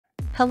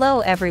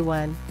Hello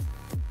everyone.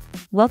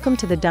 Welcome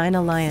to the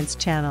Dynalion's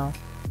channel.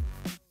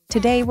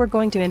 Today we're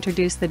going to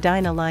introduce the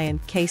Dynalion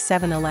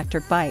K7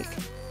 electric bike.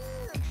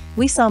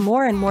 We saw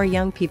more and more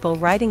young people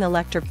riding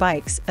electric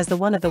bikes as the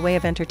one of the way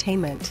of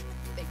entertainment.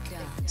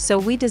 So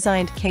we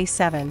designed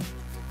K7.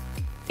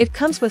 It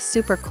comes with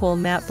super cool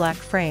matte black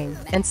frame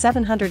and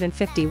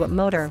 750-watt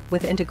motor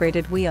with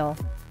integrated wheel.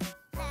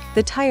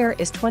 The tire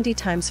is 20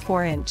 x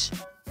 4 inch.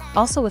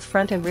 Also with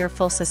front and rear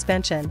full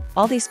suspension.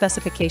 All these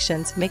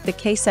specifications make the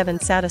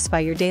K7 satisfy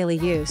your daily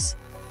use.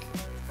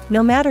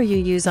 No matter you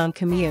use on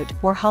commute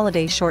or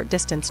holiday short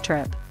distance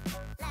trip.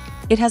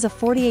 It has a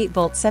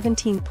 48-volt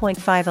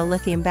 17.5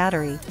 lithium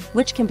battery,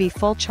 which can be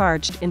full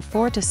charged in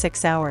 4 to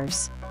 6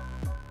 hours.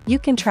 You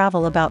can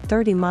travel about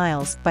 30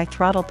 miles by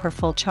throttle per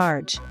full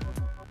charge.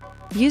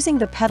 Using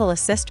the pedal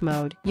assist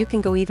mode, you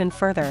can go even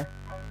further.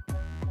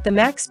 The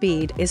max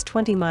speed is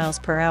 20 miles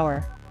per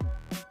hour.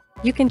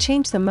 You can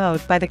change the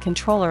mode by the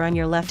controller on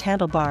your left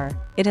handlebar.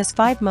 It has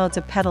 5 modes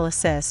of pedal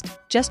assist,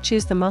 just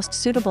choose the most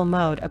suitable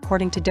mode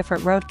according to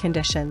different road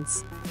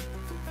conditions.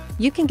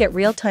 You can get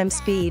real-time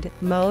speed,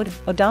 mode,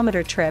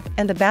 odometer trip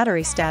and the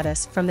battery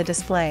status from the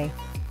display.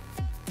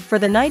 For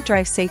the night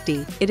drive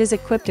safety, it is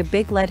equipped a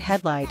big LED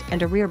headlight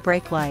and a rear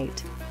brake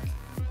light.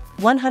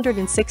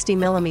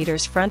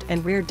 160mm front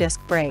and rear disc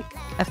brake,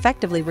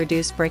 effectively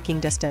reduce braking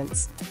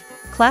distance.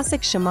 Classic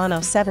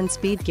Shimano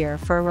 7-speed gear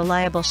for a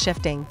reliable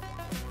shifting.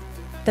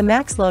 The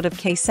max load of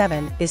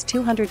K7 is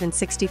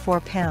 264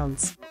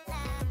 pounds.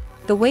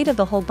 The weight of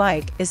the whole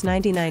bike is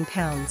 99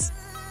 pounds.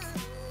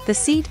 The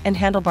seat and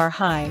handlebar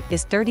height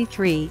is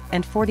 33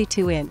 and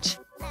 42 inch.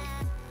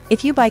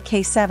 If you buy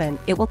K7,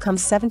 it will come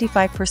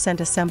 75%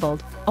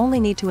 assembled, only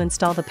need to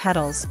install the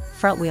pedals,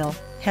 front wheel,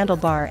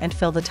 handlebar and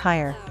fill the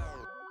tire.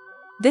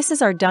 This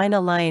is our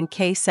Dynalion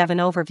K7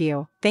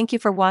 overview. Thank you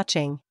for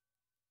watching.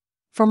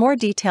 For more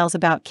details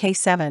about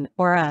K7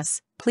 or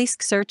us, please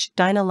search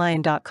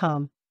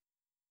dynalion.com.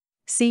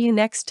 See you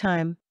next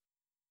time.